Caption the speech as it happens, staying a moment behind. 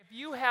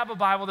you have a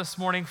Bible this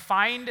morning,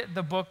 find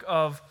the book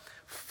of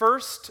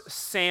 1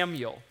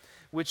 Samuel,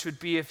 which would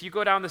be, if you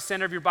go down the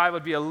center of your Bible,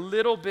 it would be a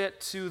little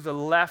bit to the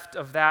left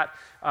of that.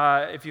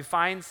 If you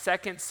find 2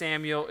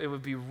 Samuel, it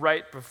would be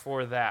right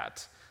before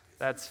that.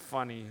 That's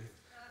funny.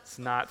 It's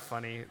not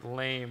funny.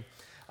 Lame.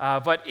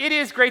 But it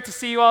is great to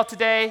see you all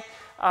today.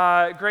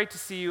 Great to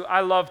see you.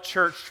 I love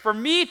church. For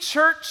me,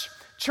 church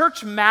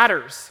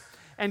matters.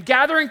 And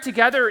gathering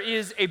together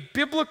is a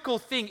biblical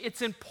thing.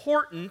 It's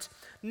important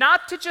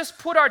not to just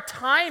put our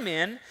time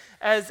in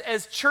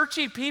as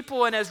churchy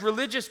people and as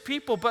religious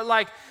people, but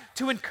like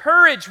to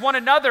encourage one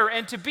another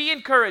and to be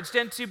encouraged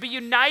and to be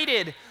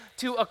united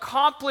to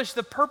accomplish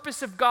the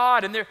purpose of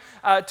God and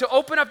to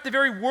open up the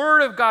very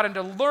Word of God and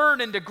to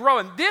learn and to grow.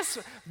 And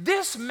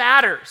this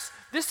matters.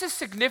 This is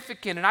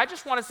significant. And I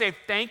just want to say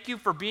thank you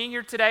for being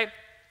here today.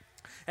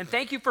 And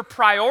thank you for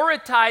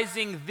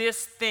prioritizing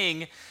this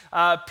thing.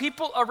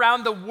 People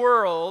around the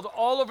world,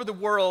 all over the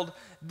world,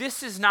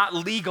 this is not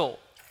legal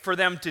for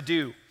them to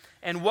do.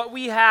 And what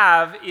we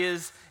have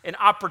is an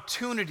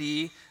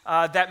opportunity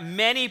that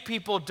many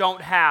people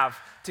don't have.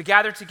 To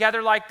gather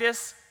together like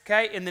this,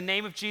 okay, in the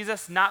name of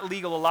Jesus, not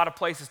legal a lot of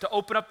places. To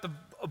open up the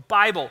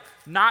Bible,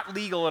 not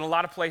legal in a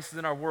lot of places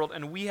in our world.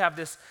 And we have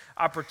this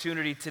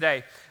opportunity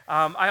today.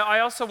 I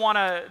also want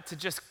to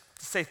just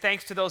say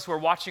thanks to those who are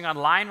watching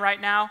online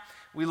right now.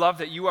 We love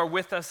that you are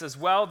with us as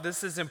well.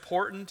 This is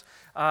important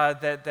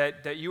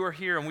that you are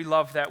here, and we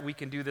love that we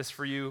can do this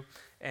for you.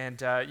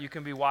 And you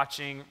can be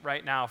watching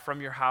right now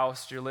from your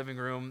house, your living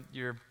room,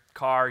 your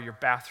car, your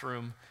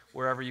bathroom,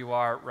 wherever you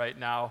are right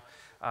now.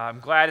 I'm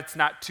glad it's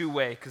not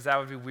two-way, because that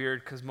would be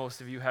weird, because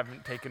most of you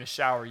haven't taken a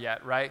shower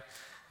yet, right?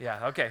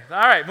 Yeah, okay. All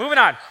right, moving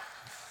on.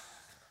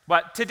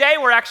 But today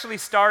we're actually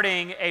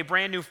starting a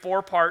brand new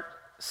 4-part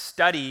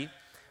study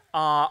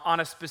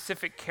on a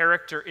specific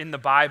character in the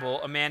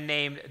Bible, a man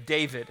named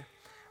David.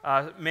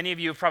 Many of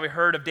you have probably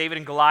heard of David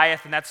and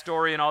Goliath and that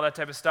story and all that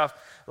type of stuff.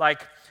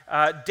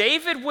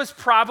 David was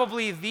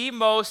probably the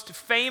most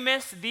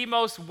famous, the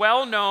most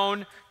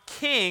well-known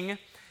king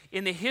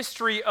in the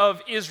history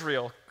of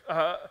Israel.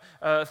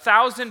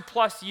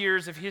 1,000+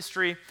 years of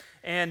history,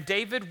 and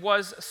David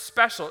was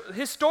special.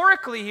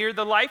 Historically here,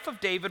 the life of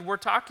David, we're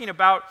talking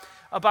about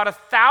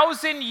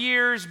 1,000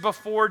 years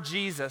before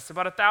Jesus,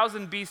 about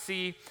 1,000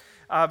 BC,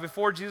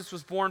 before Jesus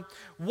was born.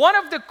 One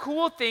of the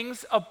cool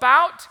things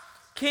about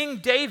King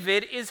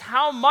David is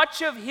how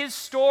much of his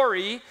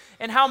story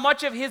and how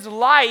much of his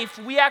life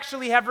we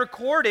actually have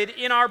recorded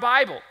in our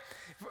Bible.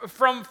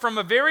 From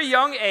a very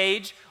young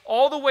age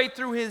all the way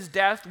through his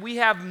death, we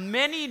have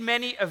many,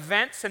 many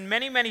events and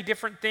many, many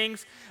different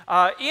things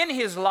in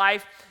his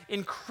life,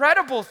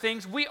 incredible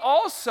things. We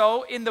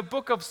also, in the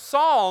book of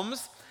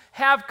Psalms,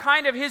 have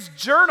kind of his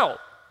journal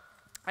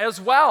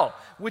as well,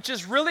 which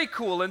is really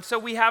cool. And so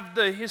we have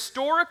the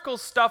historical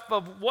stuff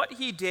of what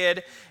he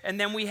did, and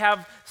then we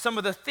have some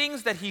of the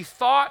things that he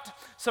thought,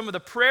 some of the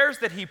prayers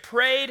that he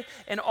prayed,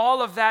 and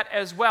all of that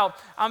as well.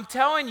 I'm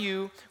telling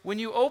you, when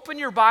you open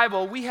your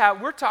Bible,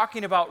 we're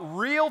talking about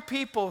real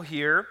people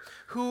here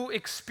who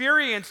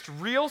experienced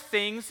real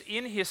things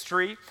in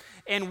history.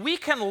 And we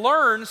can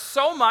learn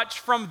so much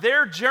from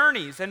their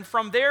journeys and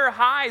from their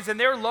highs and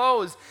their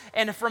lows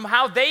and from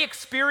how they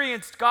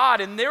experienced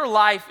God in their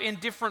life in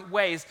different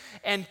ways.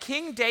 And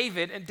King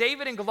David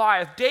and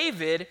Goliath,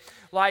 David,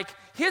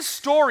 his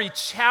story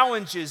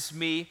challenges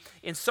me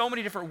in so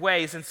many different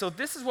ways. And so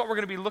this is what we're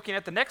going to be looking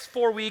at the next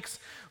 4 weeks,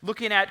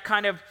 looking at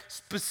kind of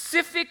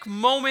specific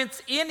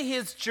moments in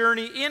his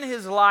journey, in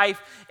his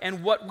life,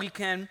 and what we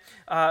can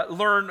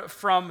learn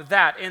from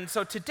that. And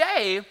so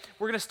today,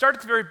 we're going to start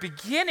at the very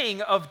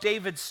beginning of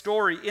David's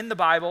story in the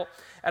Bible,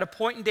 at a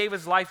point in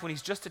David's life when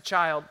he's just a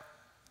child.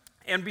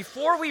 And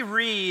before we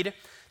read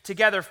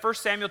together 1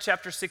 Samuel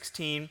chapter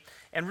 16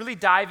 and really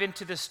dive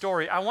into this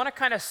story, I want to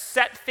kind of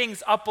set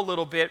things up a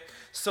little bit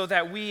so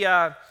that we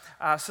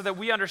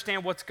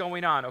understand what's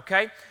going on,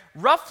 okay?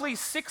 Roughly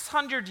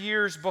 600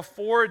 years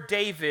before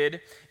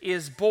David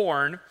is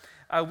born,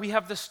 we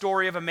have the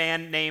story of a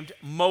man named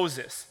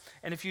Moses.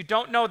 And if you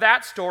don't know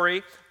that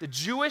story, the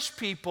Jewish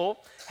people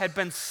had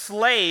been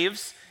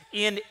slaves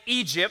in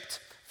Egypt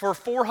for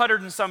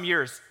 400 and some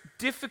years.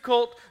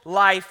 Difficult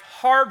life,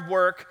 hard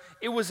work.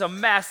 It was a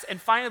mess,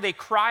 and finally they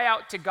cry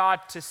out to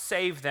God to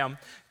save them.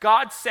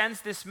 God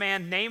sends this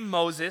man named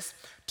Moses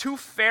to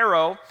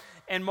Pharaoh,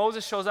 and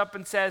Moses shows up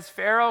and says,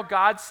 "Pharaoh,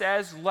 God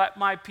says, let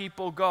my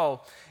people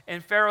go."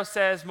 And Pharaoh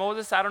says,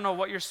 "Moses, I don't know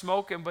what you're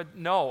smoking, but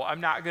no, I'm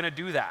not going to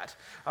do that."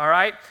 All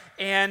right?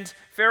 And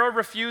Pharaoh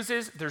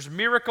refuses. There's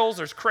miracles.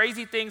 There's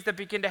crazy things that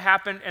begin to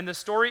happen. And the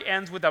story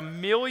ends with 1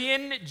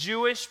 million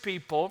Jewish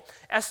people,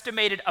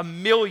 estimated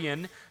 1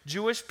 million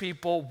Jewish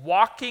people,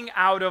 walking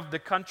out of the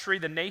country,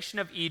 the nation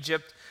of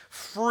Egypt,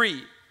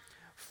 free.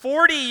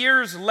 40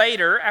 years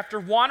later,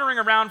 after wandering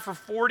around for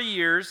 40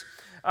 years,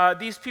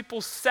 these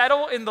people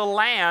settle in the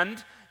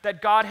land that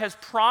God has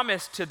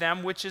promised to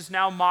them, which is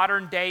now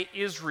modern-day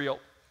Israel.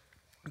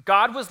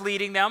 God was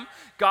leading them.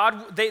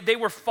 They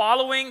were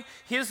following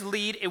his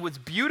lead. It was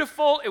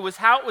beautiful. It was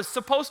how it was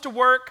supposed to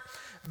work.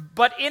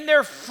 But in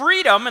their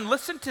freedom, and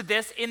listen to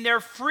this, in their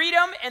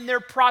freedom and their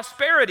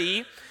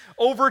prosperity,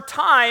 over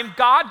time,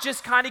 God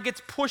just kind of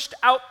gets pushed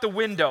out the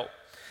window.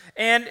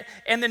 And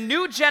the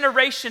new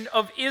generation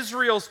of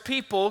Israel's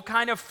people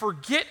kind of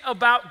forget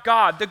about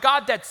God, the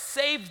God that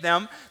saved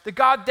them, the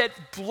God that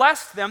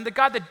blessed them, the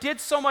God that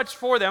did so much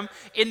for them.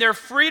 In their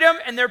freedom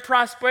and their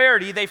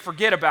prosperity, they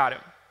forget about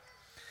him.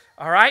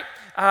 All right?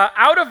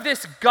 Out of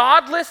this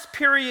godless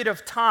period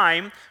of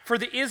time for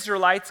the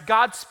Israelites,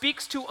 God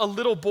speaks to a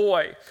little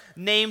boy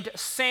named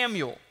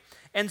Samuel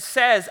and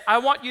says, I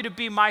want you to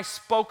be my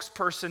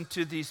spokesperson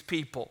to these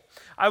people.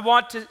 I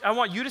want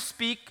you to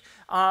speak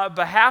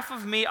behalf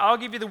of me. I'll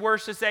give you the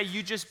words to say,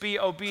 you just be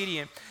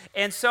obedient.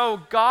 And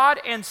so God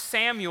and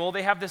Samuel,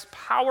 they have this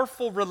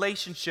powerful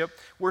relationship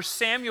where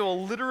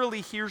Samuel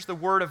literally hears the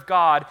word of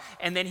God,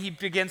 and then he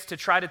begins to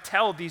try to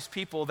tell these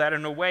people that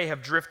in a way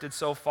have drifted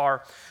so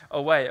far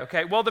away.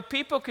 Okay, well, the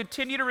people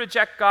continue to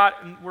reject God,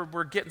 and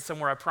we're getting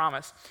somewhere, I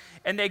promise.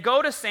 And they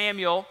go to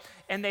Samuel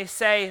and they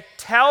say,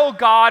 tell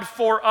God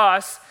for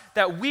us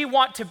that we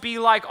want to be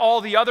like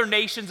all the other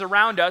nations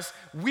around us.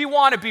 We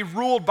want to be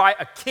ruled by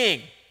a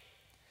king.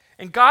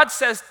 And God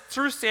says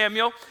through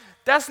Samuel,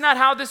 that's not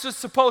how this was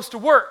supposed to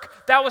work.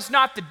 That was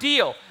not the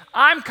deal.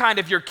 I'm kind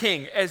of your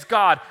king as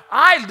God.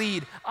 I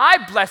lead. I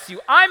bless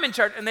you. I'm in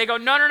charge. And they go,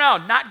 no,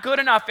 not good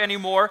enough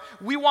anymore.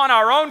 We want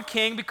our own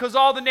king because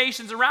all the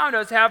nations around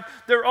us have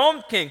their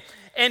own king.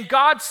 And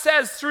God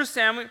says through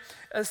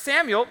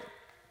Samuel,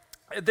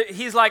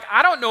 he's like,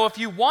 I don't know if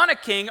you want a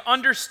king.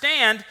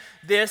 Understand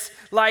this,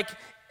 like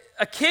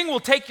a king will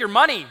take your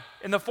money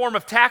in the form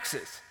of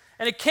taxes.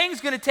 And a king's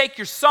going to take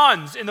your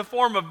sons in the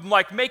form of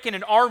like making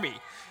an army.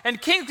 And a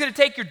king's going to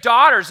take your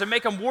daughters and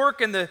make them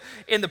work in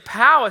the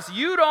palace.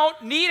 You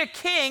don't need a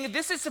king.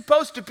 This is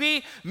supposed to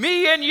be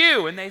me and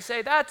you. And they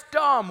say, that's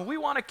dumb. We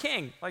want a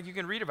king. Like you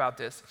can read about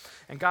this.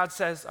 And God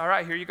says, all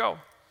right, here you go.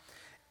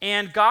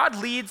 And God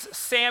leads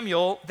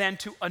Samuel then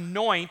to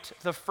anoint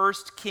the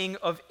first king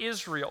of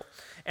Israel.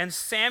 And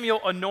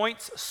Samuel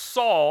anoints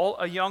Saul,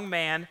 a young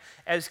man,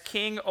 as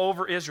king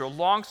over Israel.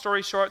 Long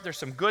story short, there's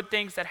some good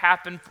things that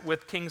happen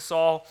with King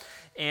Saul,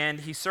 and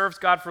he serves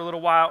God for a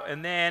little while,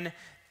 and then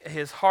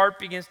his heart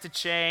begins to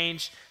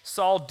change.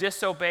 Saul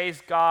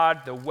disobeys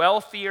God. The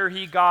wealthier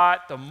he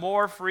got, the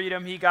more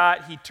freedom he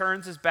got. He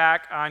turns his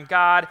back on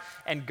God,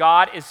 and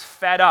God is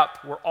fed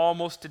up. We're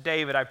almost to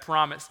David, I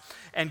promise.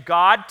 And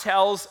God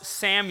tells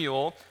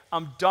Samuel,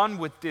 I'm done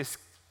with this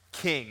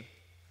king.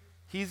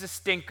 He's a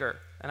stinker,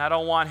 and I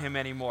don't want him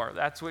anymore.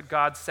 That's what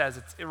God says.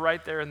 It's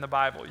right there in the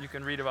Bible. You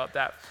can read about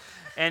that.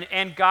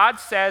 And God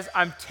says,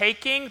 I'm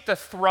taking the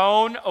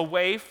throne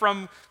away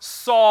from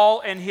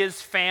Saul and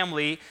his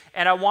family,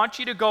 and I want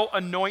you to go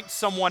anoint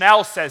someone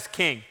else as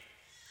king.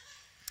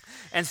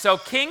 And so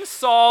King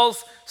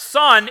Saul's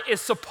son is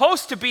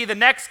supposed to be the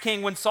next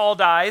king when Saul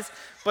dies,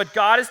 but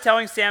God is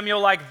telling Samuel,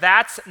 like,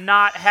 that's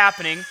not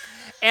happening.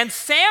 And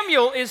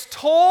Samuel is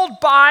told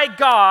by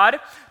God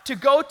to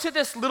go to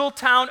this little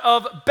town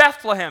of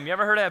Bethlehem. You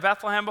ever heard of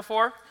Bethlehem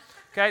before?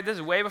 Okay, this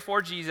is way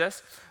before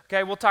Jesus.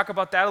 Okay, we'll talk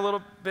about that a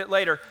little bit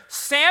later.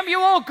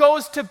 Samuel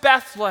goes to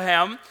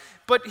Bethlehem,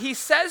 but he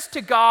says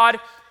to God,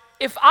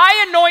 if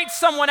I anoint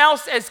someone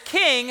else as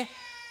king,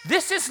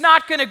 this is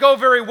not going to go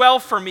very well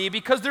for me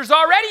because there's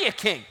already a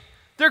king.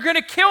 They're going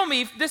to kill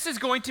me. This is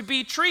going to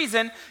be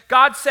treason.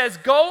 God says,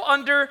 go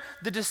under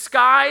the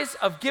disguise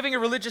of giving a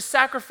religious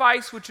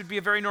sacrifice, which would be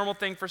a very normal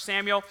thing for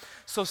Samuel.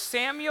 So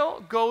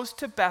Samuel goes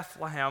to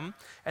Bethlehem,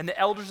 and the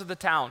elders of the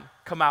town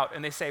come out,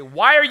 and they say,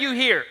 why are you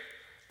here?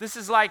 This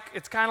is like,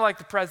 it's kind of like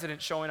the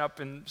president showing up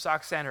in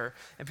Sauk Center,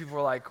 and people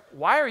are like,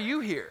 why are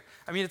you here?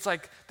 I mean, it's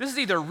like, this is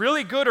either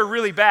really good or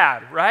really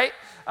bad, right?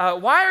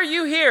 Why are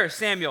you here,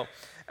 Samuel?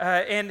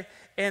 And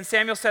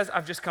Samuel says,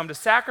 I've just come to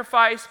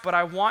sacrifice, but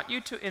I want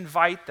you to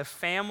invite the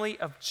family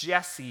of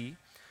Jesse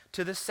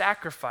to the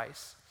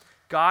sacrifice.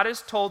 God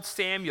has told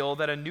Samuel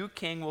that a new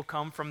king will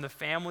come from the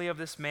family of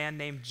this man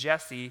named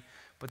Jesse,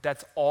 but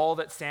that's all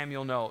that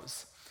Samuel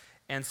knows.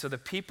 And so the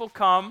people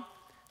come.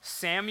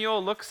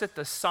 Samuel looks at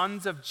the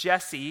sons of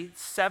Jesse,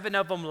 7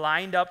 of them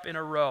lined up in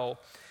a row.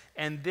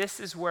 And this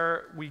is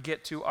where we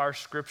get to our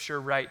scripture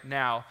right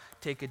now.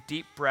 Take a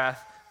deep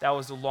breath. That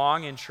was a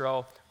long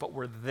intro, but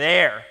we're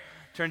there.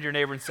 Turn to your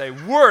neighbor and say,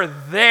 we're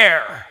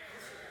there.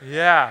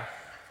 Yeah,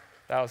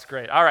 that was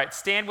great. All right,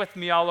 stand with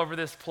me all over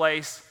this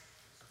place,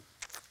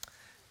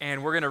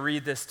 and we're going to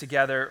read this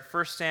together.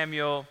 1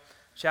 Samuel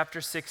chapter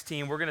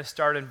 16, we're going to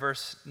start in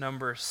verse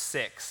number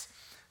 6.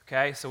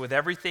 Okay, so with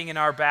everything in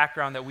our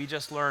background that we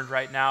just learned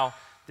right now,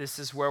 this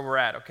is where we're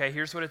at. Okay,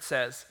 here's what it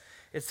says.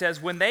 It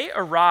says, when they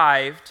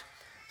arrived,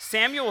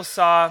 Samuel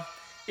saw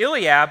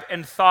Eliab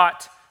and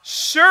thought,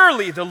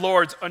 surely the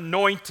Lord's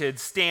anointed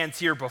stands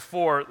here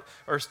before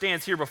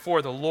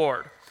the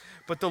Lord.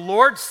 But the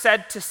Lord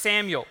said to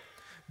Samuel,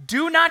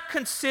 do not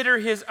consider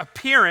his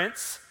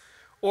appearance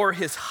or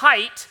his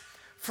height,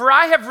 for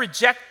I have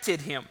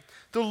rejected him.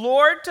 The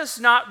Lord does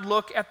not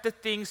look at the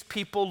things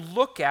people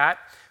look at.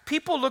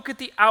 People look at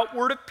the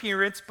outward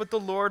appearance, but the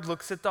Lord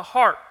looks at the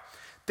heart.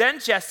 Then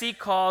Jesse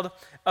called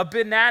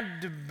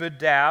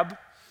Abinadab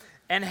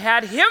and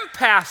had him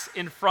pass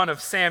in front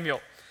of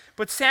Samuel.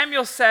 But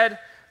Samuel said,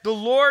 "The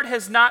Lord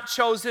has not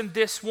chosen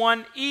this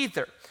one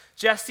either."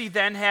 Jesse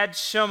then had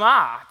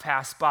Shammah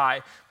pass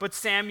by, but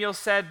Samuel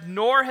said,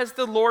 "Nor has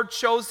the Lord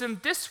chosen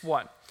this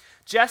one."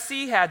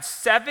 Jesse had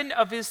 7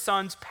 of his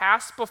sons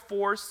pass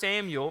before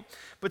Samuel,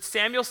 but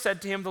Samuel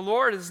said to him, "The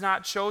Lord has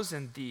not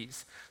chosen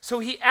these." So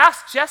he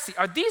asked Jesse,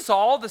 "Are these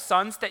all the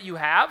sons that you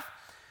have?"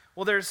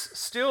 "Well, there's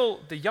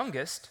still the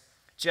youngest,"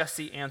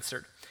 Jesse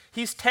answered.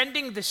 "He's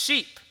tending the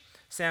sheep."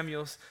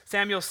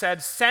 Samuel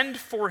said, "Send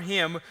for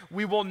him.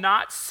 We will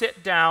not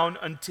sit down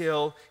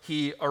until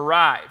he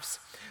arrives."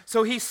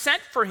 So he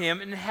sent for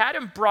him and had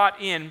him brought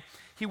in.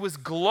 He was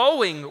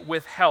glowing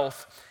with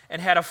health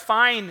and had a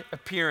fine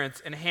appearance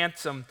and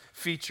handsome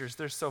features.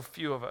 There's so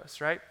few of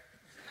us, right?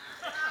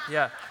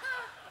 Yeah.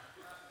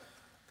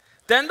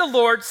 Then the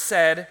Lord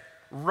said,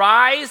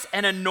 "Rise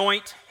and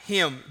anoint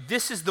him.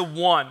 This is the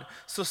one."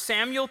 So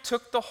Samuel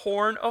took the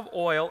horn of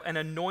oil and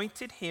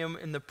anointed him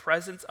in the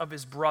presence of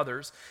his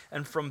brothers.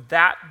 And from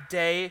that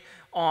day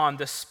on,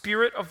 the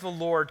Spirit of the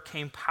Lord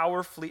came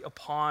powerfully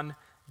upon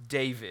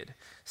David.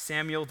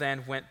 Samuel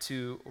then went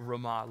to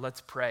Ramah.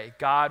 Let's pray.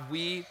 God,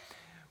 we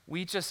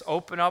just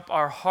open up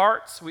our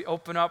hearts. We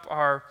open up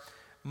our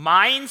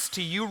minds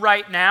to you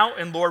right now.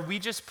 And Lord, we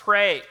just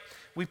pray.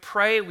 We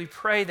pray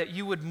that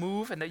you would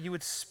move and that you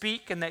would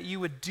speak and that you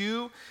would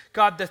do,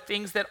 God, the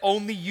things that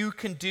only you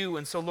can do.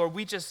 And so, Lord,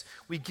 we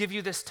give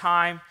you this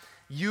time.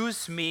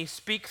 Use me.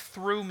 Speak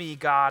through me,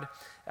 God.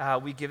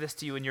 We give this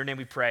to you. In your name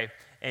we pray.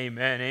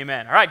 Amen.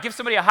 Amen. All right, give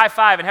somebody a high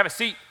five and have a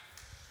seat.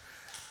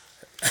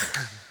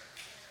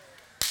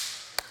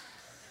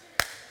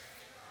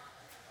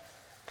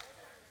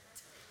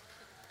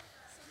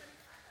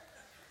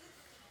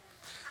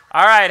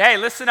 All right, hey,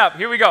 listen up.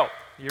 Here we go.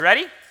 You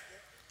ready?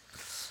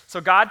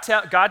 So God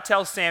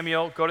tells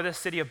Samuel, "Go to the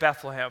city of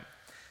Bethlehem,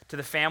 to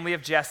the family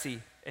of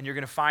Jesse, and you're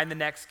going to find the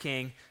next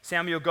king."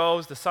 Samuel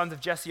goes. The sons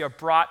of Jesse are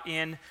brought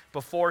in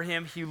before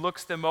him. He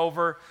looks them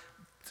over,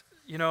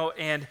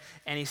 and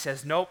he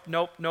says, "Nope,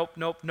 nope, nope,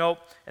 nope,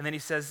 nope." And then he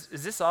says,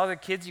 "Is this all the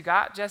kids you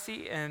got,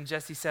 Jesse?" And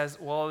Jesse says,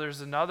 "Well, there's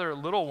another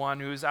little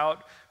one who's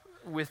out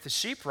with the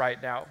sheep right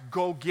now.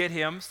 Go get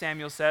him,"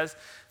 Samuel says.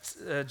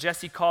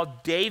 Jesse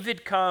called.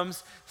 David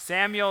comes.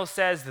 Samuel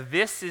says,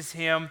 "This is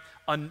him."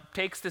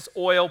 Takes this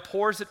oil,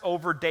 pours it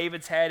over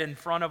David's head in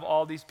front of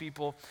all these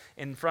people,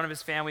 in front of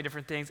his family,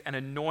 different things, and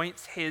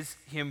anoints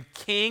him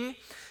king.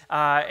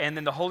 And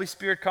then the Holy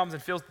Spirit comes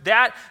and fills.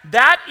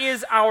 That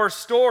is our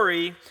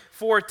story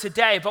for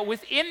today. But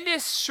within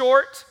this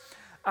short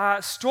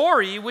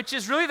story, which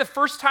is really the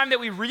first time that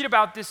we read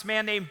about this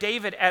man named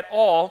David at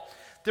all,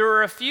 there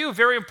are a few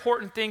very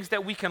important things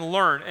that we can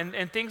learn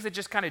and things that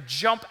just kind of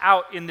jump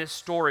out in this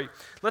story.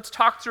 Let's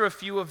talk through a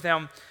few of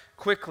them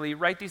quickly.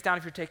 Write these down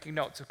if you're taking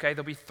notes, okay?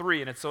 There'll be 3,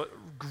 and it's so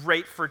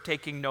great for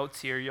taking notes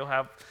here. You'll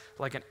have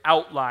like an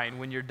outline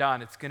when you're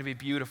done. It's going to be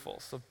beautiful.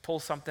 So pull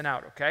something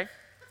out, okay?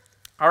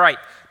 All right,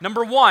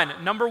 number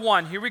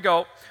one, here we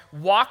go.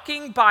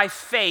 Walking by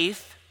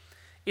faith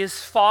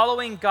is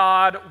following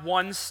God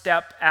one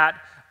step at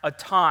a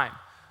time.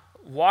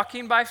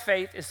 Walking by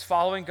faith is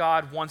following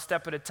God one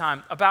step at a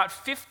time. About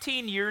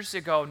 15 years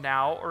ago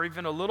now, or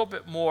even a little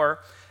bit more,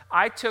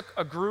 I took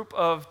a group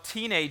of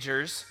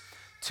teenagers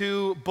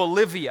to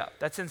Bolivia.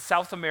 That's in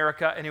South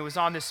America, and it was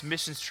on this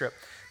missions trip.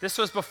 This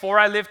was before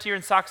I lived here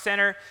in Sauk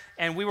Center,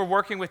 and we were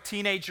working with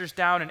teenagers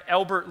down in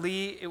Elbert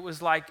Lee. It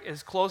was like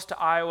as close to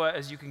Iowa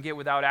as you can get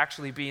without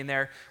actually being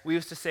there. We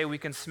used to say we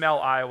can smell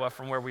Iowa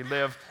from where we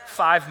live.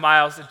 5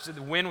 miles.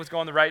 The wind was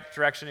going the right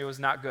direction. It was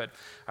not good.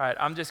 All right,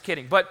 I'm just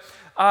kidding. But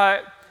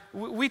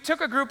we took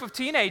a group of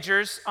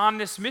teenagers on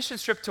this mission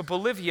trip to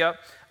Bolivia,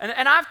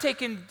 and I've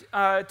taken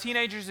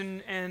teenagers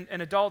and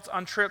adults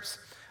on trips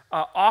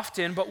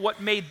often, but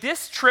what made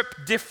this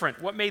trip different,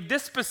 what made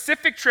this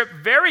specific trip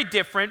very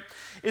different,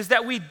 is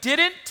that we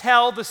didn't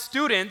tell the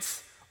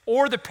students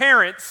or the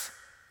parents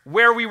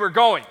where we were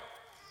going.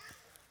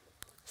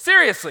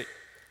 Seriously.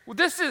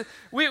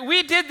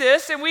 We did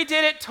this, and we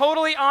did it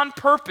totally on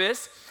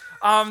purpose.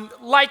 And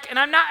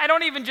I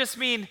don't even just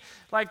mean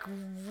like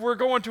we're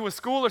going to a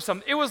school or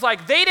something. It was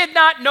like they did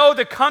not know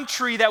the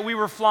country that we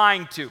were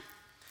flying to.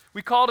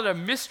 We called it a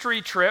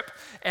mystery trip,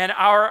 and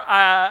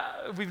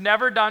we've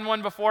never done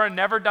one before and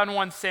never done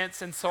one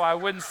since, and so I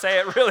wouldn't say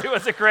it really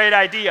was a great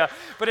idea,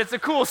 but it's a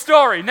cool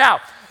story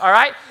now, all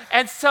right?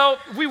 And so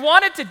we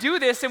wanted to do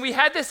this, and we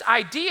had this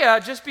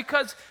idea just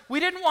because we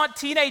didn't want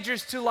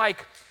teenagers to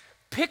like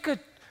pick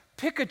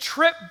a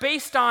trip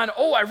based on,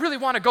 oh, I really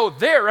want to go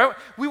there.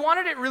 We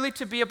wanted it really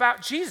to be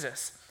about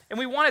Jesus, and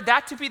we wanted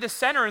that to be the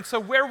center, and so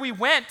where we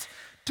went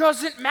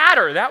doesn't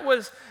matter. That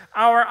was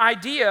our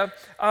idea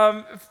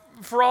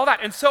for all that.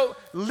 And so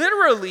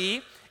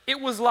literally it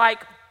was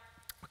like,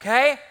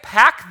 okay,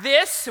 pack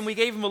this, and we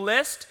gave them a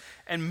list,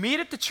 and meet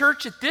at the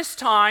church at this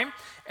time,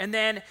 and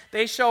then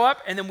they show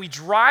up, and then we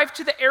drive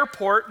to the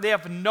airport. They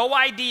have no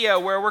idea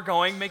where we're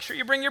going. Make sure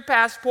you bring your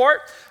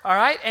passport, all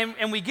right?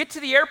 And we get to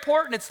the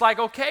airport, and it's like,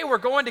 okay, we're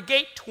going to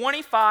gate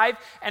 25,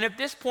 and at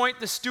this point,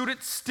 the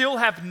students still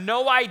have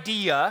no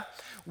idea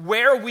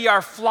where we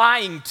are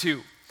flying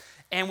to.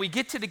 And we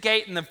get to the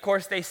gate, and of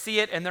course, they see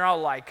it, and they're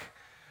all like,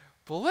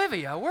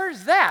 Bolivia,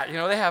 where's that? You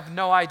know, they have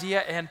no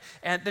idea,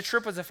 and the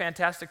trip was a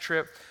fantastic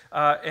trip,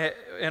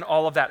 and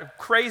all of that.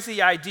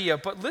 Crazy idea,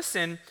 but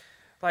listen,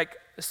 like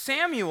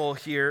Samuel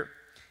here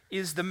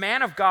is the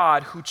man of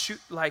God who,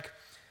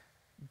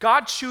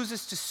 God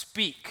chooses to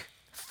speak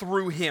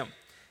through him.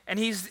 And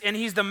he's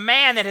the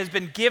man that has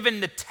been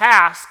given the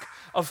task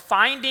of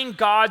finding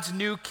God's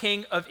new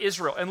king of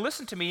Israel. And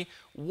listen to me,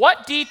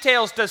 what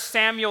details does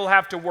Samuel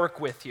have to work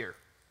with here?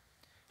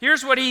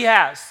 Here's what he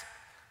has: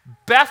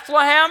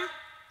 Bethlehem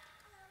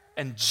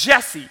and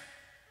Jesse.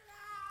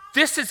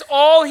 This is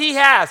all he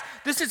has.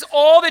 This is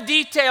all the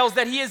details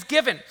that he is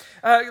given.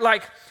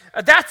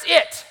 That's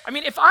it. I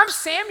mean, if I'm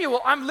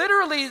Samuel, I'm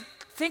literally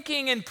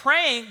thinking and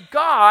praying,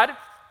 God,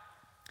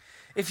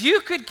 if you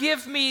could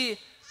give me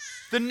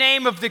the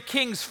name of the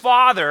king's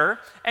father,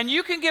 and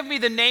you can give me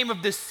the name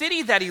of the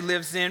city that he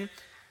lives in,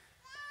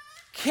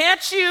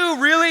 can't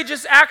you really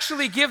just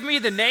actually give me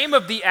the name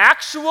of the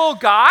actual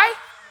guy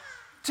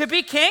to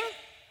be king?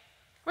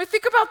 I mean,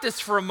 think about this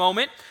for a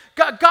moment.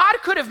 God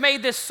could have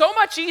made this so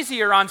much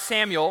easier on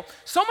Samuel,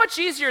 so much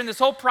easier in this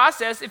whole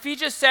process if he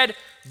just said,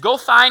 go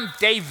find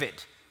David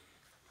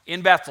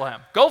in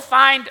Bethlehem. Go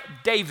find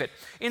David.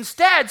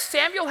 Instead,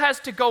 Samuel has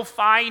to go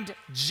find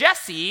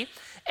Jesse,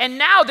 and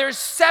now there's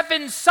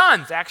 7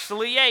 sons,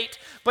 actually 8,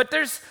 but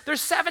there's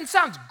 7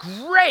 sons.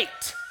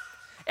 Great.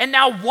 And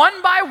now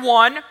one by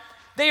one,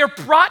 they are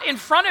brought in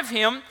front of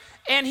him,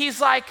 and he's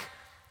like,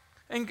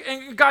 and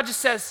God just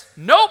says,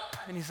 nope.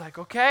 And he's like,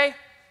 okay,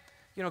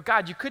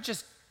 God, you could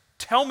just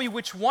tell me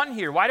which one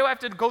here. Why do I have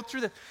to go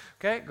through the,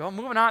 okay,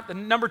 moving on. The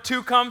number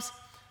 2 comes,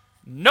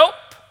 nope.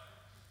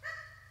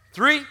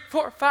 3,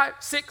 4, 5,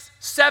 6,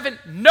 7,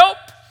 nope.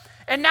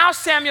 And now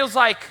Samuel's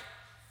like,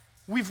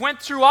 we've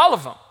went through all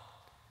of them.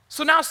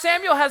 So now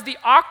Samuel has the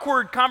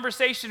awkward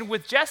conversation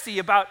with Jesse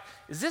about,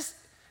 is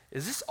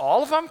this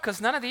all of them?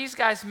 Because none of these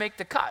guys make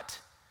the cut.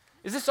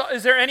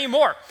 Is there any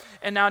more?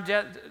 And now,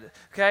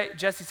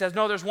 Jesse says,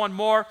 no, there's one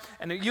more.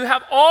 And you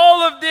have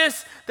all of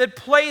this that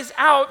plays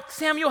out.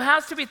 Samuel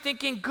has to be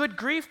thinking, good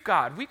grief,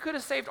 God. We could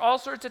have saved all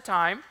sorts of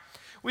time.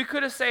 We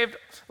could have saved,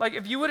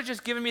 if you would have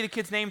just given me the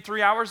kid's name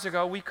 3 hours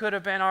ago, we could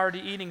have been already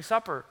eating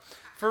supper.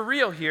 For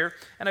real here.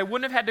 And I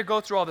wouldn't have had to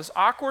go through all this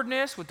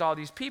awkwardness with all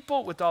these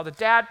people, with all the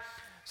dad.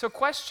 So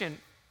question,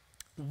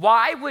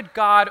 why would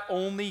God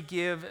only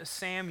give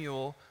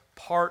Samuel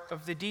part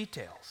of the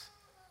details?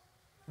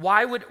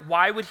 Why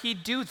would he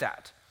do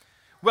that?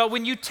 Well,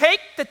 when you take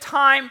the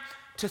time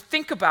to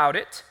think about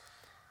it,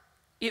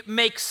 it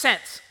makes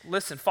sense.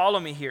 Listen, follow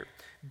me here.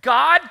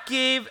 God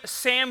gave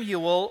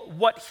Samuel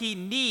what he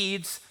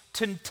needs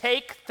to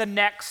take the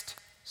next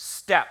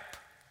step.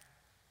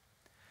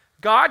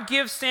 God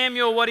gives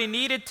Samuel what he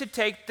needed to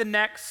take the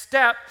next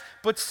step,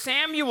 but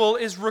Samuel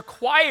is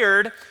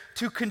required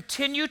to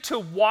continue to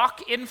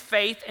walk in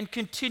faith and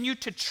continue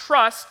to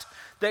trust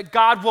that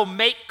God will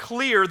make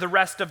clear the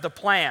rest of the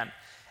plan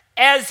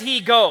as he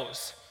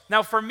goes.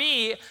 Now, for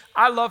me,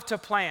 I love to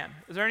plan.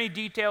 Is there any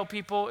detail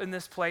people in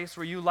this place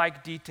where you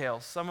like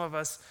details? Some of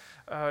us,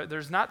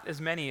 there's not as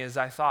many as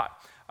I thought,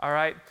 all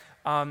right?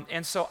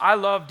 And so I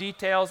love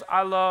details.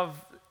 I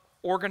love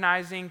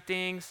organizing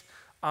things.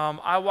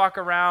 I walk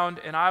around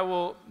and I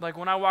will,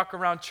 when I walk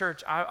around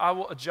church, I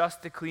will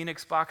adjust the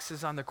Kleenex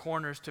boxes on the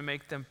corners to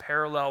make them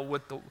parallel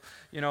with the,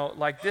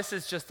 this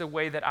is just the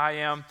way that I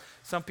am.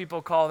 Some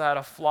people call that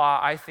a flaw.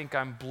 I think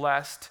I'm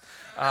blessed.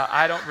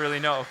 I don't really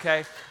know,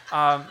 okay?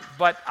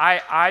 But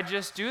I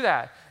just do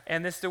that.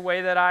 And it's the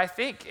way that I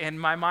think. And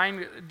my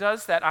mind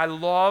does that. I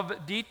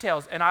love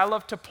details and I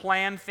love to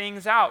plan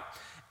things out.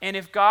 And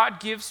if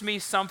God gives me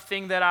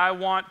something that I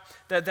want,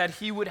 that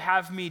he would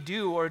have me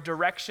do, or a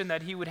direction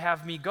that he would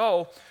have me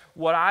go,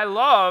 what I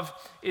love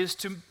is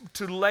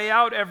to lay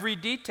out every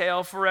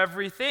detail for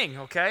everything,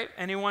 okay?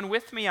 Anyone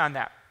with me on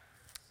that?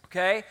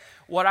 Okay?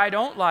 What I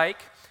don't like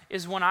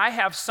is when I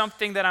have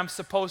something that I'm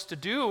supposed to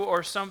do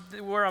or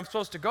something where I'm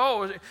supposed to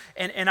go,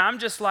 and I'm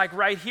just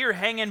right here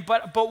hanging,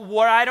 but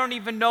what I don't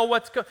even know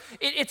what's going.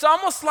 It's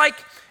almost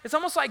like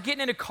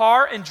getting in a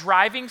car and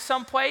driving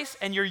someplace,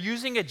 and you're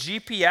using a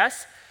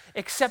GPS,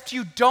 except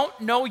you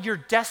don't know your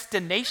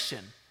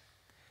destination.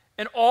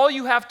 And all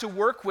you have to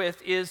work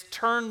with is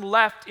turn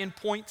left in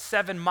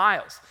 0.7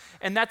 miles.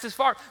 And that's as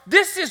far.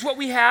 This is what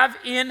we have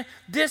in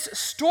this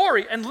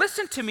story. And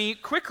listen to me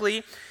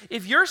quickly.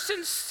 If you're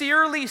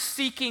sincerely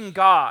seeking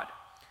God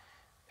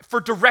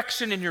for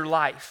direction in your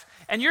life,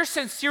 and you're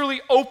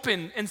sincerely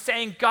open and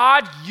saying,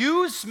 God,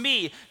 use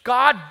me,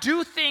 God,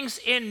 do things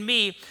in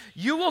me,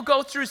 you will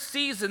go through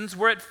seasons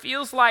where it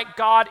feels like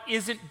God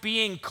isn't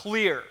being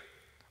clear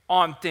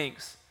on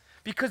things,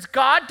 because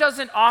God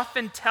doesn't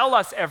often tell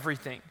us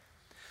everything,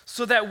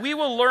 so that we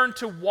will learn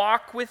to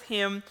walk with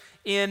him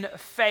in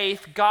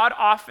faith, God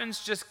often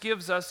just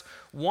gives us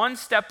one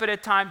step at a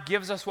time,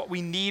 gives us what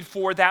we need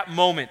for that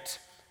moment.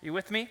 You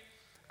with me?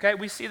 Okay,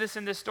 we see this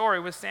in this story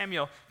with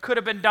Samuel. Could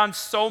have been done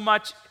so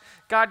much.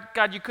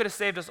 God, you could have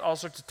saved us all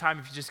sorts of time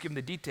if you just give him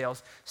the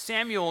details.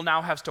 Samuel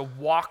now has to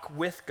walk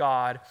with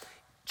God,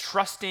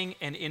 trusting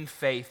and in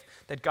faith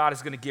that God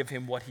is going to give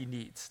him what he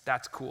needs.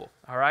 That's cool,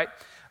 all right?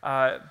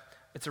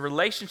 It's a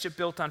relationship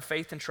built on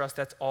faith and trust.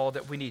 That's all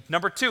that we need.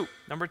 Number two,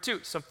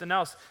 something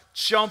else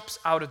jumps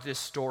out of this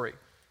story.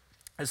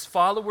 As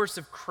followers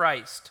of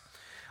Christ,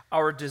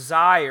 our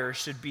desire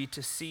should be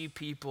to see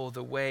people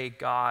the way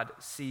God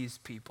sees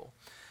people.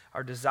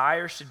 Our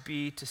desire should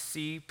be to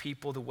see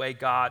people the way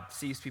God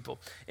sees people.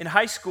 In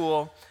high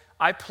school,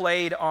 I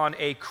played on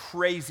a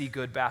crazy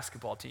good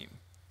basketball team.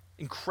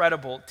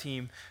 Incredible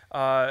team.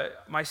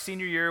 My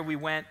senior year, we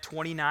went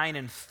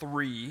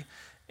 29-3,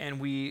 and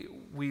we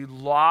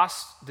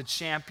lost the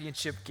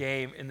championship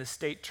game in the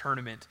state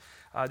tournament.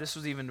 This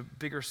was even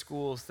bigger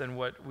schools than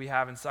what we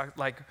have in soccer.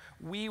 Like,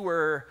 we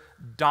were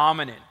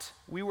dominant.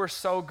 We were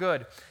so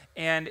good.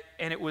 And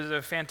it was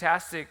a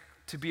fantastic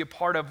to be a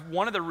part of.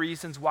 One of the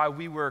reasons why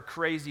we were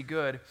crazy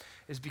good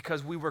is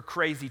because we were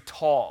crazy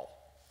tall.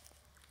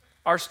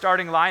 Our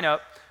starting lineup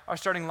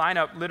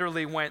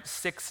literally went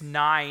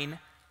 6'9",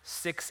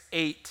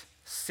 6'8",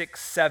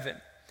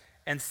 6'7".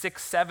 And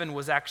 6'7"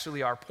 was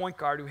actually our point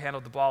guard who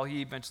handled the ball.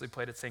 He eventually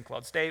played at St.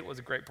 Cloud State, was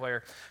a great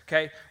player.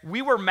 Okay,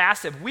 we were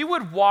massive. We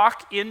would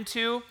walk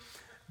into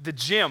the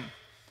gym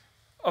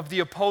of the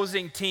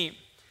opposing team,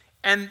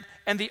 and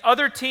the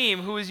other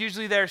team, who was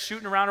usually there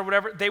shooting around or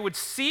whatever, they would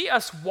see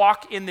us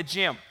walk in the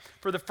gym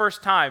for the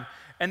first time,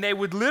 and they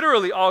would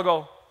literally all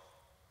go,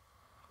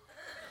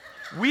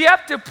 "We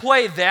have to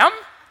play them?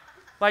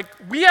 Like,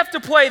 we have to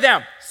play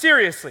them,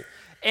 seriously."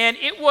 And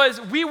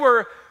we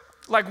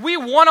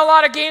won a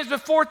lot of games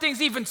before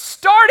things even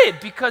started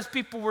because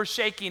people were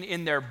shaking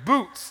in their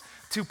boots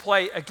to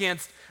play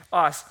against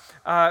us.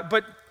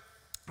 But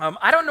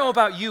I don't know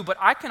about you, but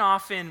I can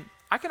often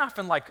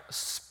like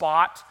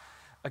spot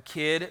a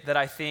kid that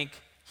I think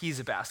he's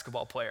a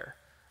basketball player.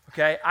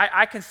 Okay,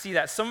 I can see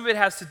that. Some of it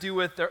has to do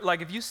with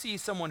like if you see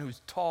someone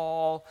who's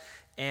tall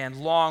and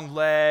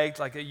long-legged,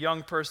 like a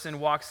young person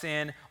walks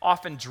in,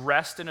 often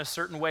dressed in a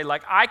certain way.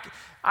 Like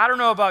I don't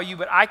know about you,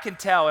 but I can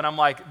tell, and I'm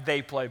like,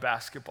 they play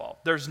basketball.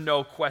 There's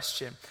no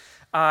question.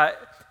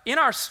 In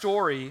our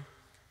story,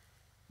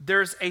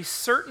 there's a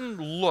certain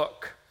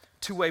look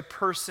to a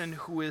person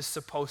who is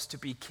supposed to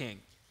be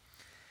king.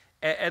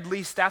 At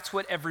least that's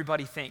what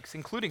everybody thinks,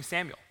 including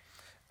Samuel.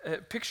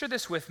 Picture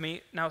this with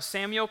me. Now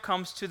Samuel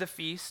comes to the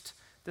feast,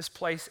 this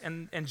place,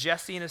 and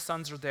Jesse and his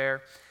sons are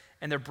there,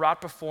 and they're brought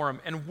before him.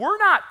 And we're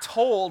not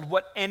told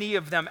what any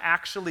of them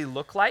actually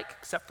look like,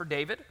 except for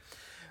David,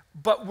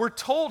 but we're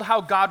told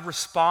how God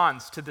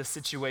responds to this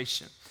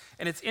situation.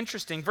 And it's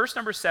interesting. Verse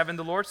number 7,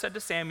 the Lord said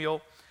to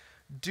Samuel,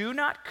 "Do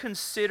not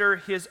consider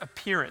his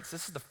appearance."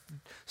 This is the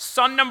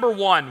son number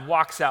 1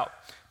 walks out.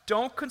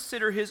 "Don't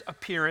consider his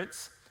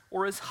appearance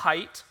or his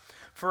height,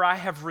 for I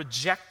have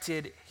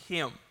rejected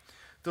him.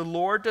 The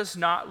Lord does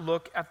not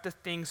look at the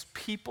things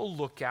people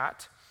look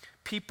at.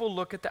 People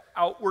look at the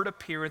outward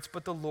appearance,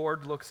 but the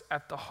Lord looks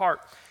at the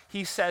heart."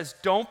 He says,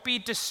 don't be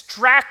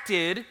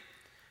distracted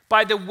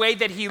by the way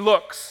that he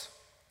looks.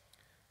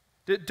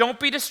 Don't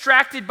be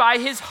distracted by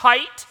his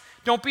height.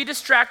 Don't be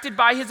distracted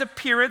by his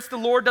appearance. The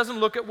Lord doesn't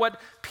look at what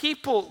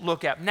people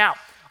look at. Now,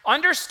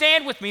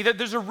 understand with me that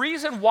there's a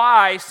reason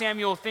why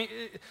Samuel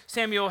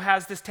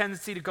has this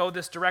tendency to go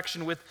this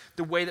direction with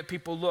the way that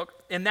people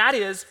look, and that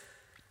is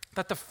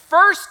that the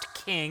first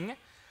king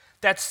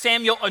that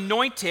Samuel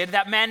anointed,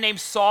 that man named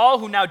Saul,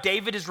 who now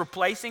David is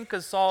replacing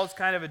because Saul is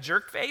kind of a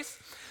jerk face,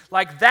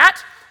 like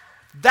that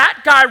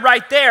guy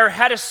right there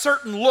had a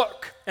certain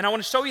look. And I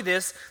want to show you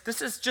this.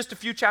 This is just a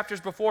few chapters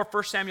before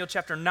 1 Samuel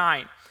chapter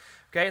 9.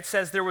 Okay, it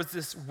says there was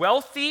this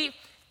wealthy,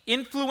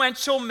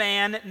 influential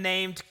man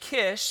named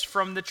Kish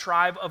from the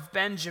tribe of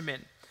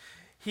Benjamin.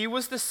 He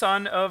was the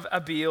son of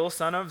Abiel,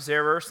 son of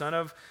Zerah, son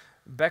of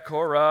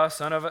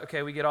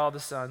Bechorah, we get all the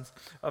sons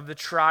of the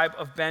tribe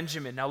of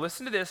Benjamin. Now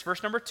listen to this,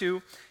 verse number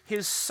 2.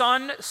 His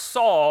son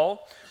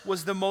Saul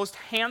was the most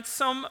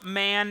handsome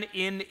man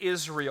in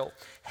Israel,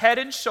 head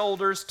and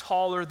shoulders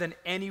taller than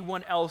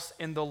anyone else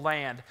in the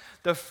land.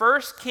 The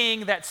first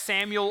king that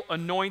Samuel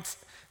anoints,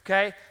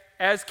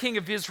 as king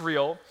of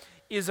Israel,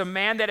 is a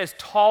man that is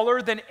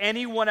taller than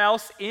anyone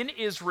else in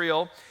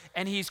Israel,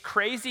 and he's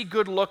crazy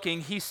good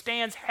looking. He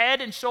stands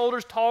head and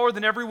shoulders taller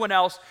than everyone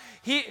else.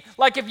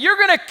 If you're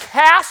going to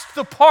cast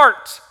the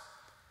part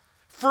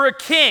for a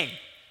king,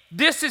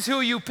 this is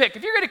who you pick.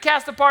 If you're going to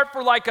cast the part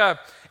for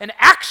an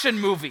action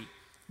movie,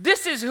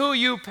 this is who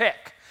you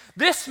pick.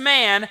 This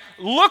man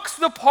looks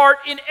the part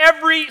in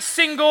every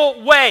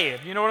single way.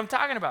 You know what I'm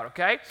talking about,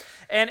 okay?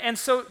 And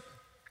so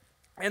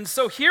And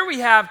so here we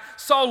have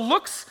Saul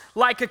looks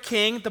like a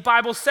king. The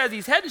Bible says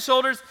he's head and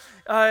shoulders.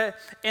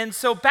 And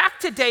so back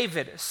to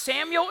David.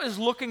 Samuel is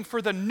looking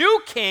for the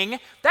new king.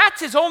 That's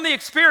his only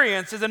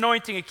experience is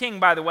anointing a king,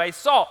 by the way,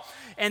 Saul.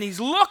 And he's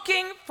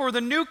looking for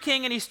the new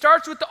king, and he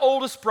starts with the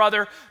oldest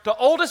brother. The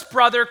oldest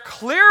brother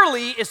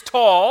clearly is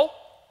tall.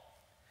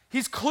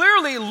 He's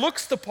clearly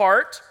looks the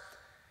part.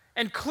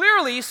 And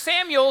clearly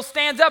Samuel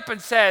stands up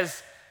and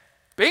says,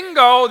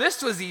 bingo,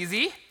 this was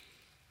easy.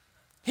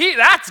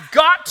 That's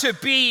got to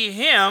be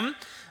him.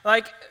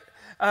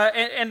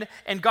 And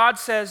God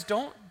says,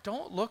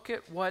 don't look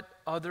at what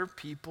other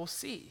people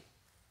see.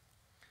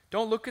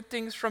 Don't look at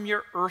things from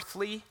your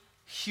earthly,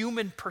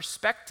 human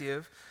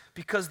perspective,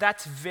 because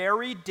that's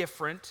very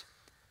different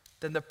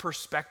than the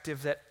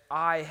perspective that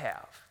I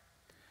have.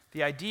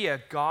 The idea,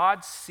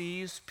 God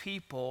sees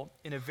people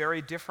in a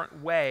very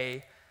different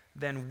way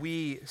than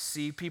we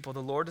see people.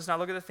 The Lord does not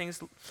look at the things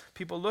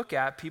people look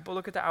at. People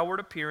look at the outward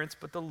appearance,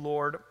 but the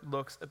Lord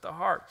looks at the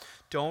heart.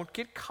 Don't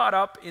get caught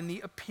up in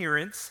the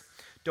appearance.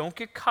 Don't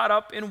get caught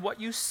up in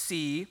what you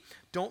see.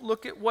 Don't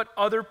look at what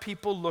other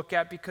people look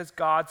at, because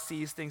God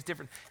sees things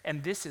different.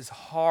 And this is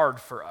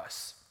hard for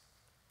us.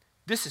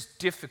 This is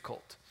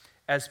difficult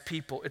as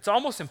people. It's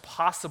almost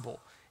impossible,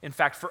 in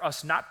fact, for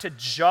us not to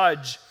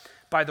judge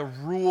by the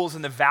rules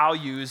and the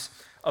values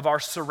of our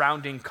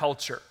surrounding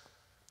culture.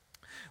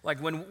 Like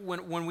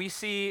when we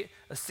see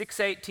a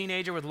 6'8"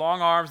 teenager with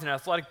long arms and an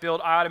athletic build,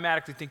 I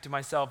automatically think to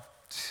myself,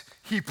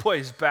 he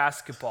plays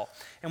basketball.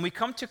 And we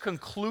come to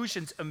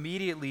conclusions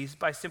immediately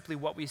by simply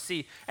what we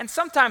see. And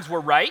sometimes we're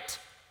right,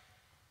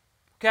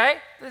 okay?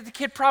 The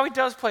kid probably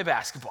does play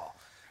basketball,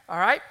 all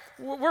right?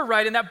 We're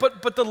right in that.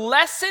 But the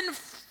lesson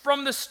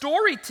from the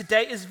story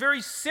today is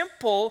very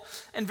simple,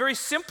 and very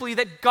simply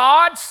that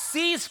God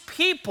sees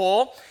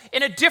people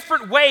in a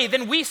different way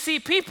than we see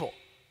people.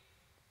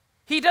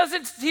 He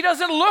doesn't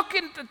look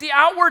at the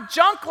outward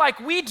junk like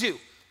we do.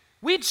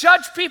 We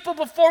judge people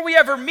before we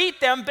ever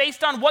meet them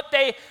based on what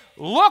they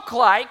look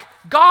like.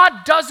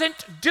 God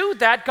doesn't do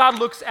that. God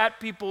looks at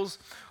people's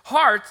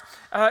hearts.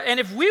 And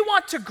if we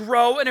want to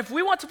grow and if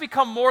we want to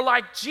become more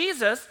like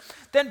Jesus,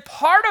 then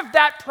part of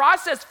that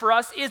process for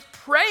us is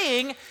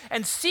praying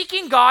and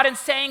seeking God and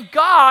saying,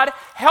 God,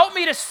 help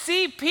me to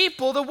see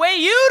people the way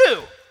you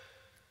do.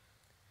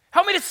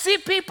 Help me to see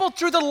people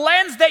through the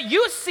lens that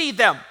you see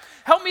them.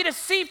 Help me to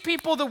see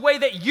people the way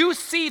that you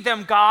see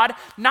them, God,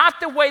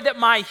 not the way that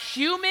my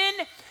human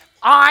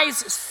eyes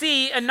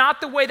see and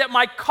not the way that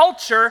my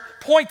culture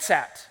points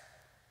at.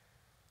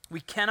 We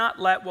cannot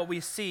let what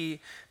we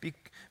see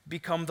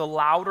become the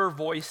louder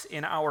voice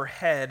in our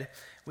head.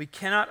 We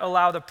cannot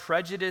allow the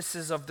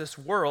prejudices of this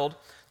world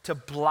to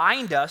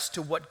blind us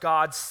to what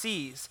God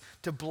sees,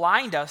 to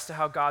blind us to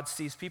how God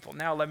sees people.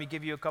 Now, let me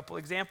give you a couple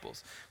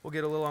examples. We'll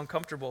get a little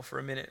uncomfortable for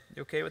a minute.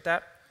 You okay with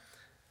that?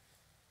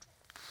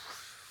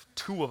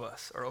 Two of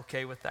us are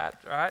okay with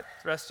that, all right?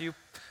 The rest of you,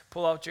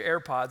 pull out your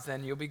AirPods,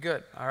 then you'll be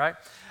good, all right?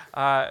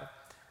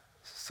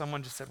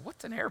 Someone just said,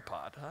 what's an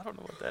AirPod? I don't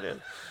know what that is.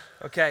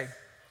 Okay,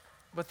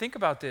 but think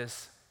about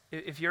this.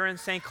 If you're in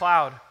St.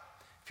 Cloud,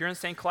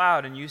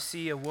 and you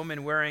see a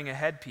woman wearing a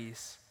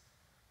headpiece,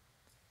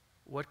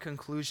 what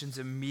conclusions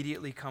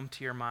immediately come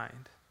to your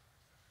mind?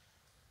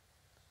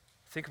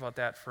 Think about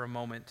that for a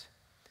moment.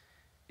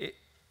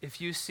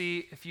 If you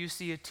see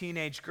a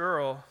teenage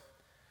girl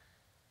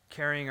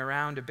carrying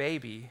around a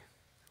baby,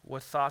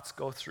 what thoughts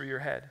go through your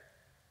head?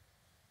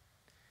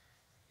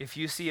 If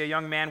you see a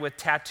young man with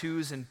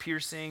tattoos and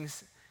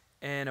piercings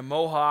and a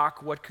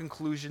mohawk, what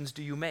conclusions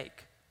do you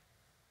make?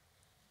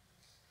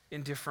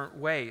 In different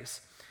ways.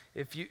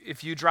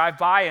 If you drive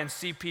by and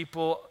see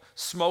people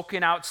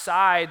smoking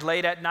outside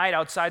late at night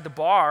outside the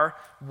bar,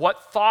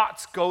 what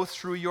thoughts go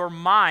through your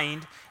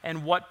mind,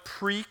 and what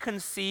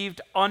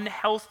preconceived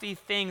unhealthy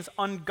things,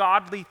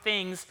 ungodly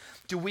things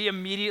do we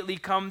immediately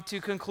come to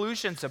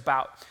conclusions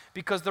about?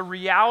 Because the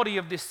reality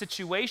of this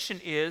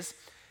situation is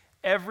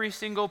every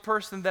single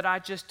person that I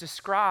just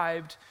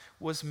described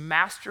was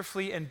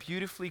masterfully and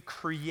beautifully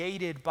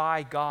created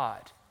by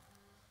God.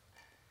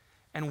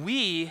 And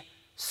we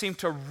seem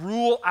to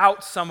rule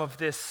out some of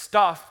this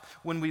stuff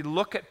when we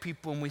look at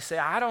people and we say,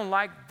 I don't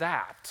like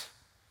that.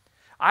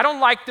 I don't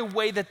like the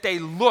way that they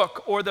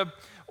look or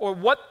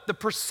what the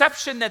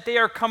perception that they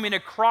are coming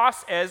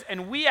across as,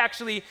 and we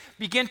actually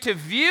begin to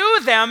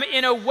view them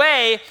in a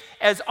way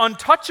as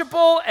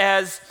untouchable,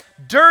 as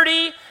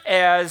dirty,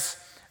 as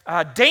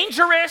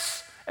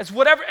dangerous, as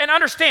whatever. And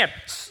understand,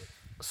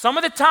 some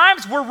of the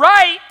times we're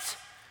right,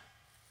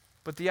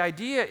 but the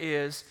idea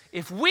is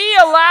if we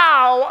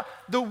allow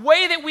the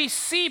way that we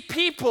see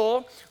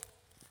people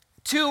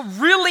to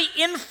really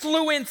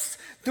influence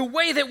the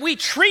way that we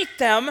treat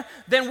them,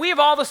 then we've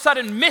all of a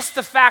sudden missed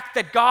the fact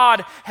that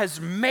God has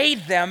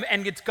made them,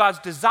 and it's God's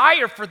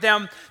desire for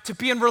them to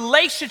be in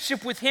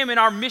relationship with Him, and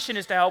our mission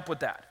is to help with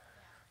that.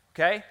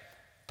 Okay?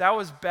 That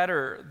was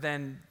better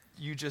than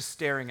you just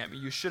staring at me.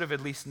 You should have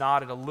at least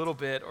nodded a little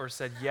bit or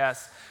said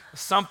yes,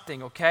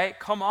 something, okay?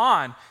 Come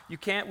on.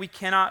 We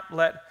cannot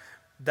let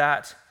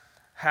that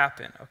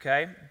happen,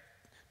 okay?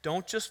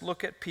 Don't just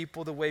look at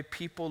people the way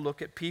people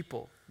look at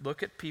people.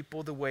 Look at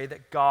people the way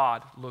that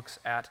God looks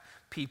at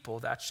people.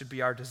 That should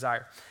be our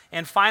desire.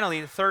 And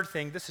finally, the third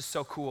thing, this is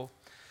so cool.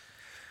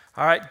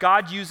 All right,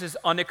 God uses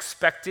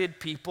unexpected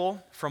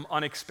people from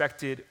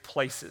unexpected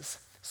places.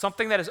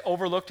 Something that is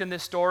overlooked in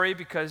this story,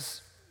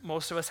 because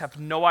most of us have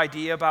no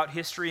idea about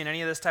history and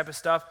any of this type of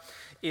stuff,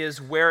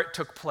 is where it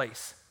took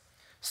place.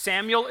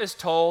 Samuel is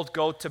told,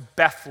 go to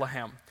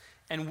Bethlehem.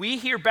 And we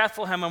hear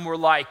Bethlehem and we're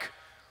like,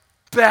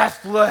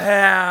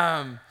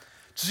 Bethlehem!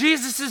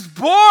 Jesus is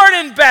born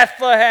in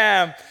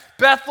Bethlehem!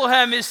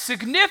 Bethlehem is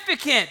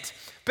significant.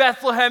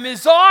 Bethlehem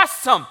is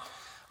awesome.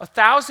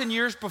 1,000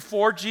 years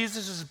before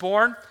Jesus was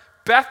born,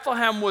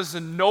 Bethlehem was a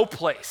no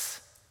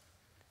place.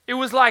 It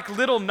was like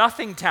little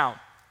nothing town.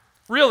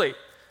 Really.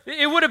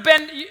 It would have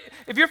been,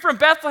 if you're from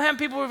Bethlehem,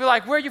 people would be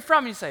like, where are you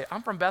from? And you say,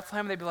 I'm from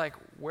Bethlehem. They'd be like,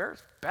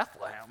 where's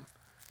Bethlehem?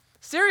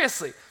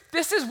 Seriously,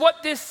 this is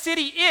what this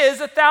city is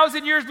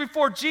 1,000 years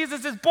before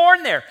Jesus is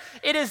born there.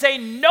 It is a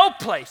no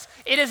place.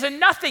 It is a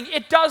nothing.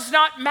 It does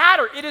not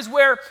matter. It is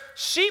where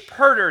sheep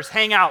herders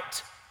hang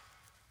out.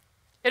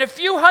 And a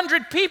few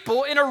hundred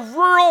people in a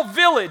rural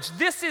village.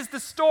 This is the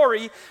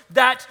story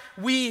that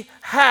we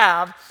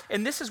have.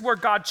 And this is where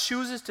God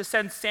chooses to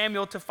send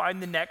Samuel to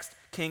find the next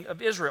king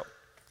of Israel.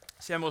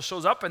 Samuel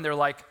shows up and they're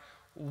like,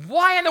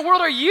 why in the world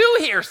are you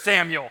here,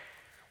 Samuel?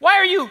 Why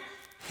are you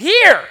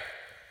here?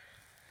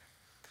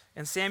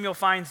 And Samuel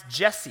finds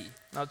Jesse.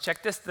 Now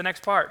check this, the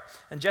next part.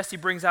 And Jesse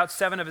brings out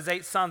 7 of his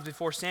 8 sons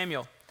before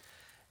Samuel.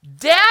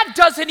 Dad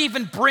doesn't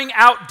even bring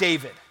out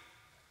David.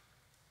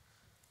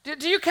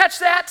 Do you catch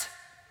that?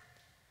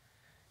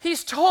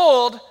 He's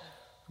told,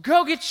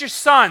 go get your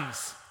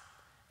sons.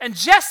 And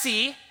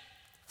Jesse,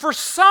 for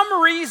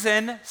some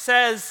reason,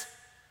 says,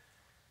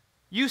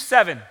 you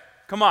 7,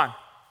 come on.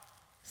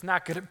 He's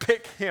not going to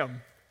pick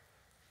him.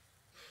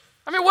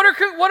 I mean,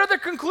 what other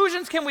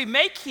conclusions can we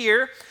make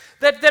here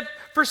that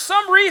for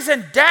some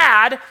reason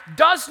Dad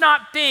does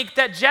not think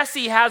that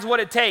Jesse has what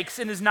it takes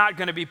and is not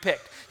going to be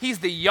picked? He's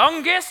the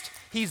youngest.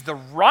 He's the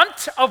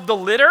runt of the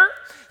litter.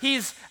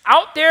 He's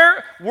out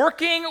there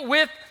working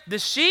with the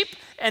sheep,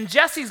 and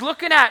Jesse's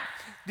looking at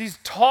these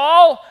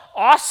tall,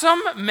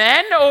 awesome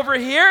men over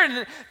here.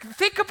 And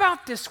think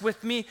about this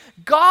with me.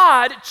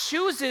 God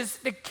chooses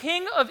the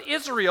king of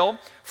Israel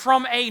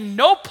from a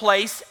no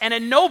place and a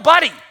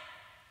nobody.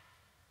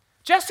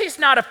 Jesse's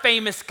not a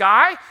famous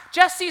guy.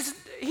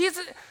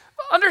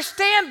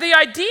 Understand the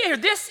idea here.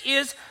 This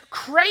is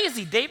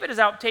crazy. David is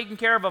out taking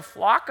care of a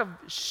flock of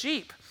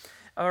sheep,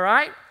 all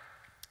right?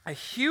 A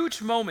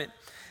huge moment.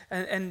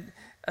 And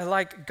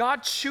like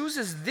God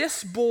chooses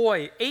this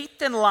boy,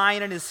 8th in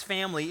line in his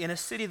family, in a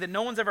city that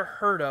no one's ever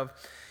heard of.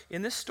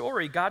 In this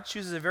story, God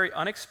chooses a very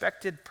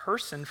unexpected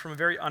person from a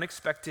very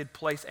unexpected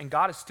place, and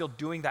God is still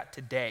doing that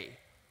today.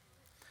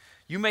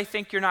 You may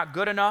think you're not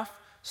good enough,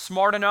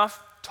 smart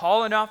enough,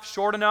 tall enough,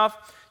 short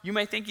enough. You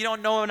may think you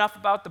don't know enough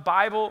about the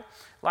Bible.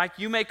 Like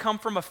you may come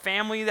from a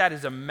family that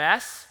is a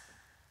mess.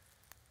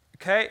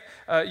 Okay?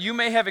 You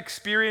may have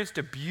experienced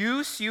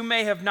abuse. You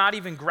may have not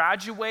even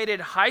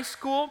graduated high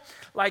school.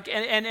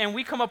 And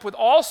we come up with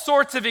all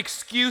sorts of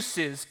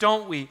excuses,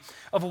 don't we,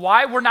 of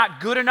why we're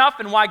not good enough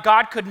and why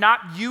God could not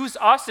use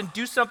us and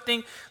do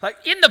something. Like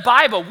in the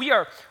Bible, we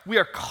are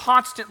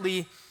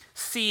constantly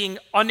seeing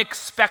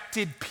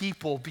unexpected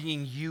people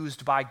being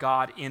used by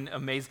God in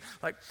amazing.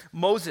 Like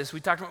Moses, we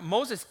talked about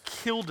Moses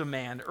killed a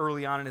man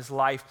early on in his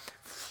life,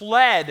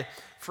 fled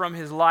from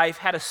his life,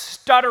 had a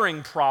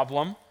stuttering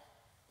problem,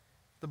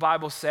 the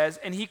Bible says,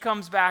 and he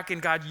comes back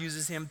and God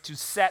uses him to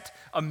set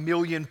 1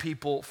 million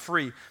people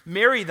free.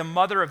 Mary, the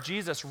mother of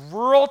Jesus,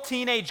 rural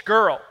teenage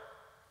girl.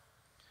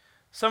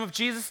 Some of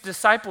Jesus'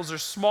 disciples are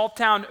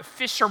small-town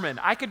fishermen.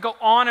 I could go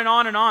on and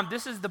on and on.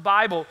 This is the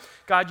Bible.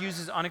 God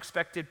uses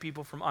unexpected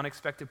people from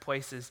unexpected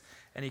places,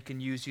 and he can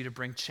use you to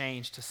bring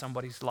change to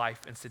somebody's life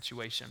and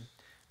situation.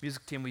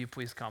 Music team, will you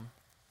please come?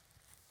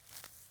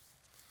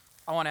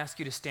 I want to ask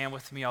you to stand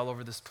with me all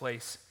over this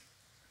place.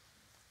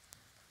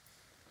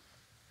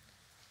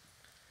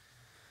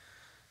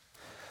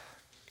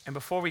 And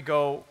before we're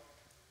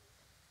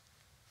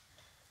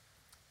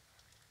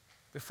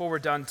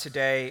done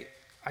today,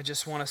 I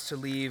just want us to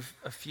leave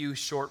a few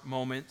short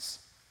moments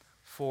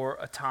for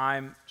a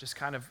time just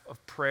kind of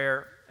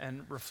prayer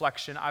and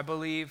reflection. I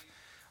believe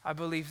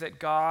that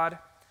God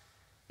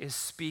is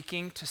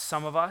speaking to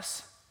some of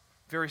us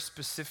very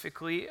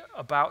specifically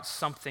about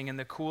something. And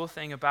the cool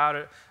thing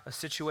about a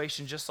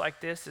situation just like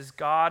this is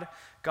God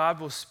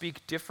will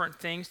speak different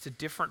things to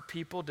different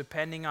people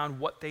depending on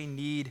what they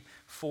need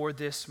for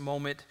this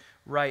moment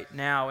right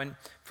now. And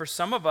for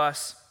some of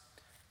us,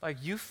 like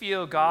you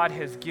feel God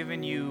has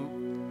given you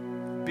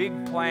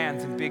big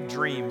plans and big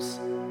dreams,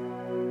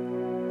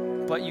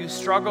 but you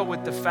struggle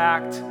with the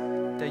fact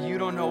that you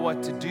don't know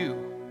what to do,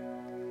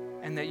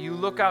 and that you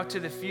look out to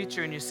the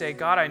future and you say,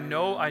 God, I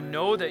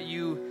know that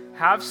you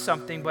have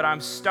something, but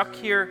I'm stuck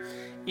here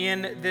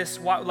in this.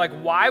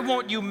 Why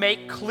won't you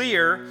make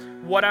clear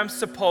what I'm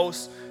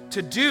supposed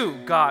to do,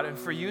 God? And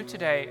for you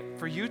today,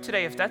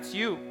 if that's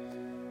you,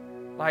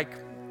 like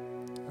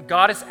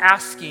God is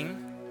asking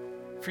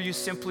for you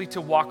simply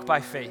to walk by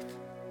faith.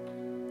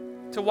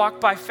 To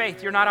walk by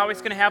faith. You're not always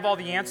going to have all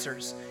the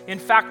answers. In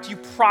fact, you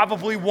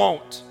probably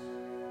won't.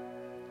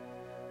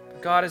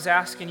 But God is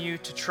asking you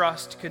to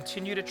trust,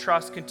 continue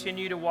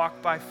to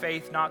walk by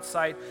faith, not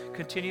sight.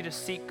 Continue to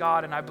seek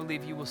God, and I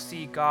believe you will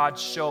see God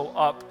show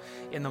up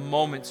in the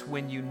moments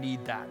when you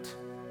need that.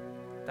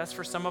 That's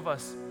for some of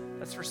us.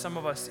 That's for some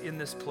of us in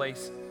this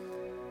place.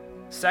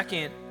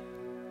 Second,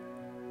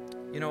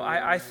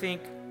 I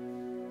think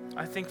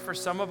for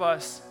some of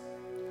us,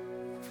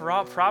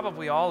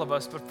 probably all of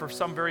us, but for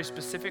some very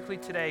specifically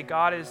today,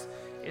 God is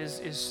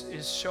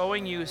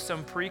showing you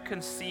some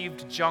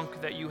preconceived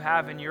junk that you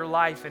have in your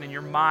life and in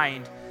your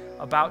mind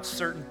about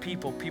certain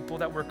people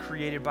that were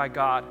created by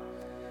God.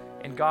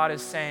 And God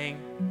is saying,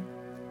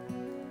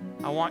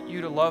 I want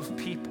you to love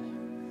people.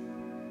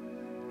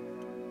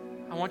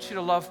 I want you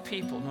to love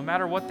people, no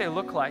matter what they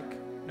look like,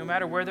 no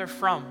matter where they're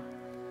from,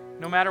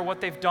 no matter what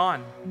they've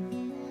done.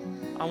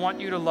 I want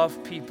you to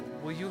love people.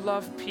 Will you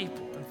love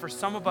people? And for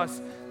some of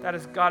us,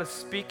 God is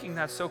speaking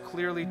that so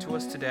clearly to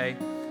us today.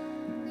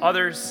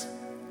 Others,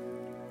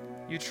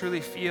 you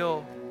truly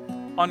feel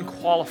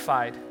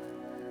unqualified.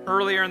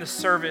 Earlier in the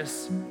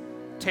service,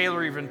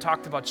 Taylor even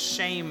talked about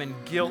shame and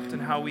guilt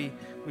and how we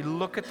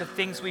look at the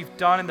things we've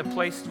done and the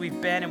places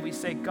we've been and we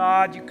say,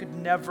 God, you could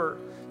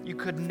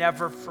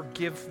never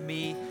forgive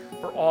me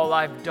for all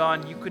I've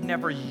done. You could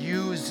never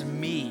use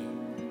me.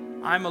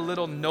 I'm a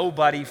little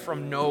nobody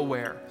from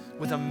nowhere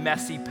with a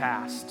messy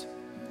past.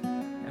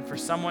 And for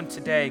someone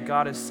today,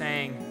 God is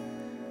saying,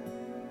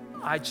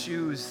 I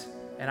choose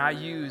and I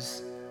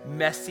use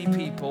messy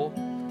people,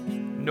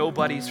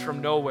 nobodies from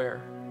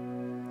nowhere,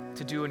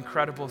 to do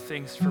incredible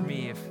things for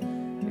me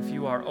if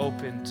you are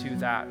open to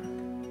that.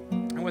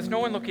 And with no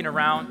one looking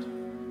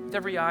around, with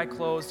every eye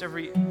closed,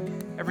 every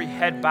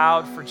head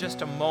bowed for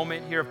just a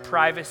moment here of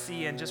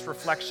privacy and just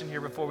reflection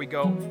here before we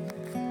go,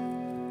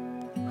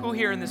 who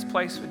here in this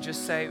place would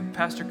just say,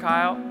 Pastor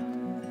Kyle,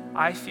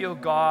 I feel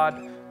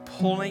God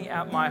pulling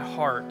at my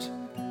heart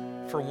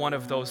for one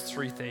of those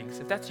three things.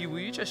 If that's you, will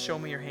you just show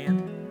me your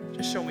hand?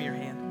 Just show me your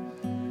hand.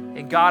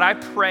 And God, I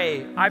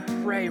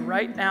pray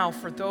right now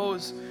for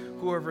those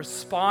who are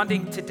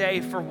responding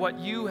today for what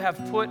you have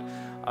put,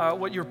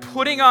 what you're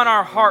putting on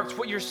our hearts,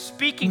 what you're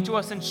speaking to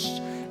us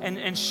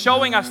and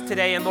showing us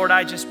today. And Lord,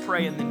 I just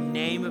pray in the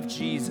name of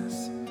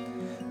Jesus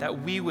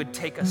that we would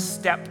take a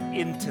step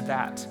into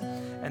that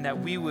and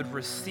that we would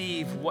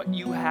receive what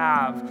you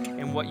have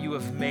and what you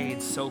have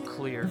made so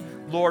clear.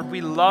 Lord, we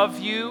love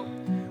you,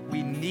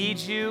 we need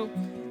you,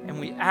 and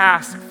we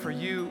ask for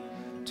you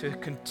to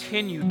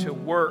continue to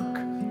work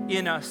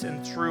in us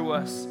and through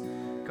us.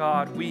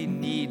 God, we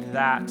need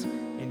that.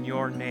 In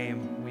your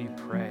name we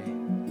pray.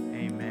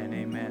 Amen,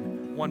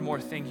 amen. One more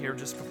thing here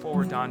just before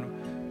we're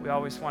done. We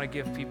always want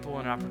to give people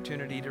an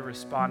opportunity to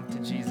respond to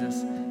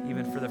Jesus,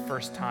 even for the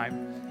first time.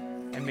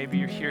 And maybe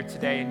you're here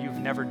today and you've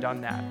never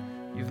done that.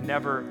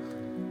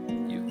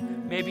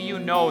 Maybe you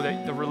know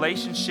that the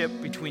relationship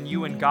between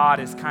you and God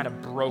is kind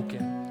of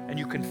broken, and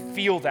you can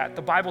feel that.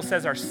 The Bible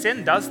says our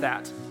sin does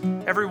that.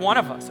 Every one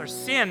of us, our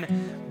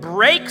sin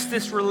breaks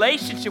this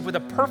relationship with a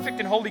perfect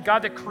and holy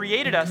God that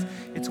created us.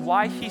 It's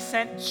why he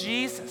sent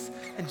Jesus,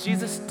 and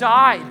Jesus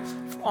died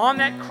on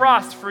that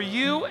cross for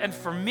you and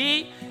for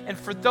me and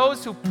for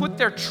those who put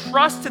their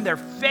trust and their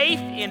faith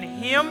in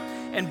him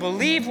and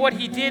believe what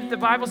he did. The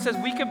Bible says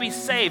we can be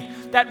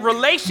saved. That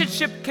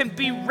relationship can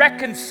be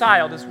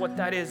reconciled is what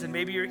that is. And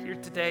maybe you're here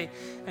today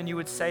and you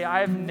would say, I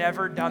have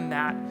never done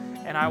that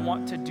and I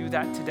want to do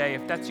that today.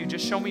 If that's you,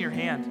 just show me your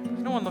hand. There's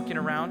no one looking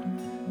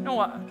around. No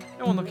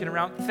one looking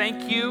around.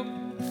 Thank you.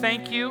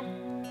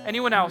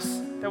 Anyone else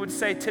that would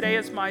say, today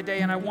is my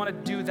day and I want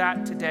to do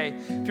that today?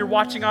 If you're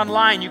watching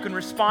online, you can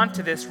respond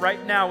to this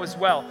right now as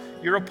well.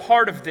 You're a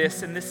part of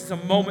this and this is a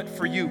moment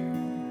for you.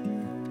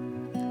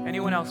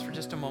 Anyone else for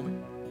just a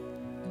moment?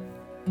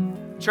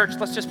 Church,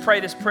 let's just pray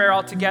this prayer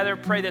all together.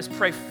 Pray,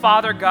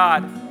 Father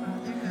God,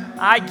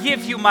 I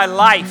give you my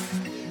life.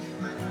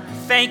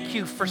 Thank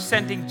you for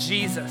sending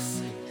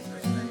Jesus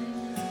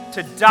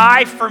to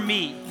die for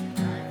me.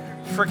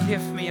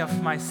 Forgive me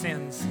of my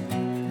sins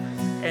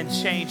and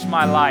change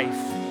my life.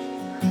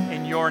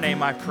 In your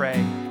name I pray.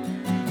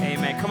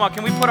 Amen. Come on,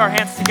 can we put our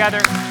hands together?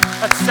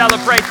 Let's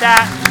celebrate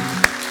that.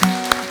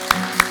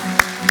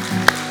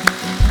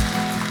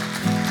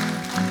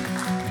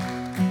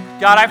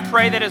 God, I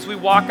pray that as we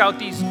walk out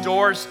these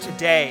doors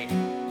today,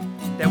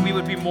 that we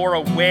would be more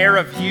aware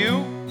of you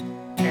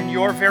and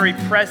your very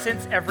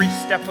presence every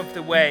step of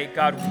the way.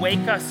 God,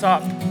 wake us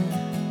up,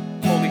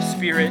 Holy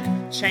Spirit.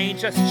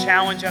 Change us,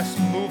 challenge us,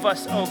 move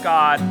us, oh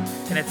God.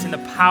 And it's in the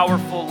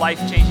powerful,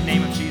 life-changing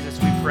name of Jesus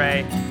we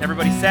pray.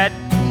 Everybody said,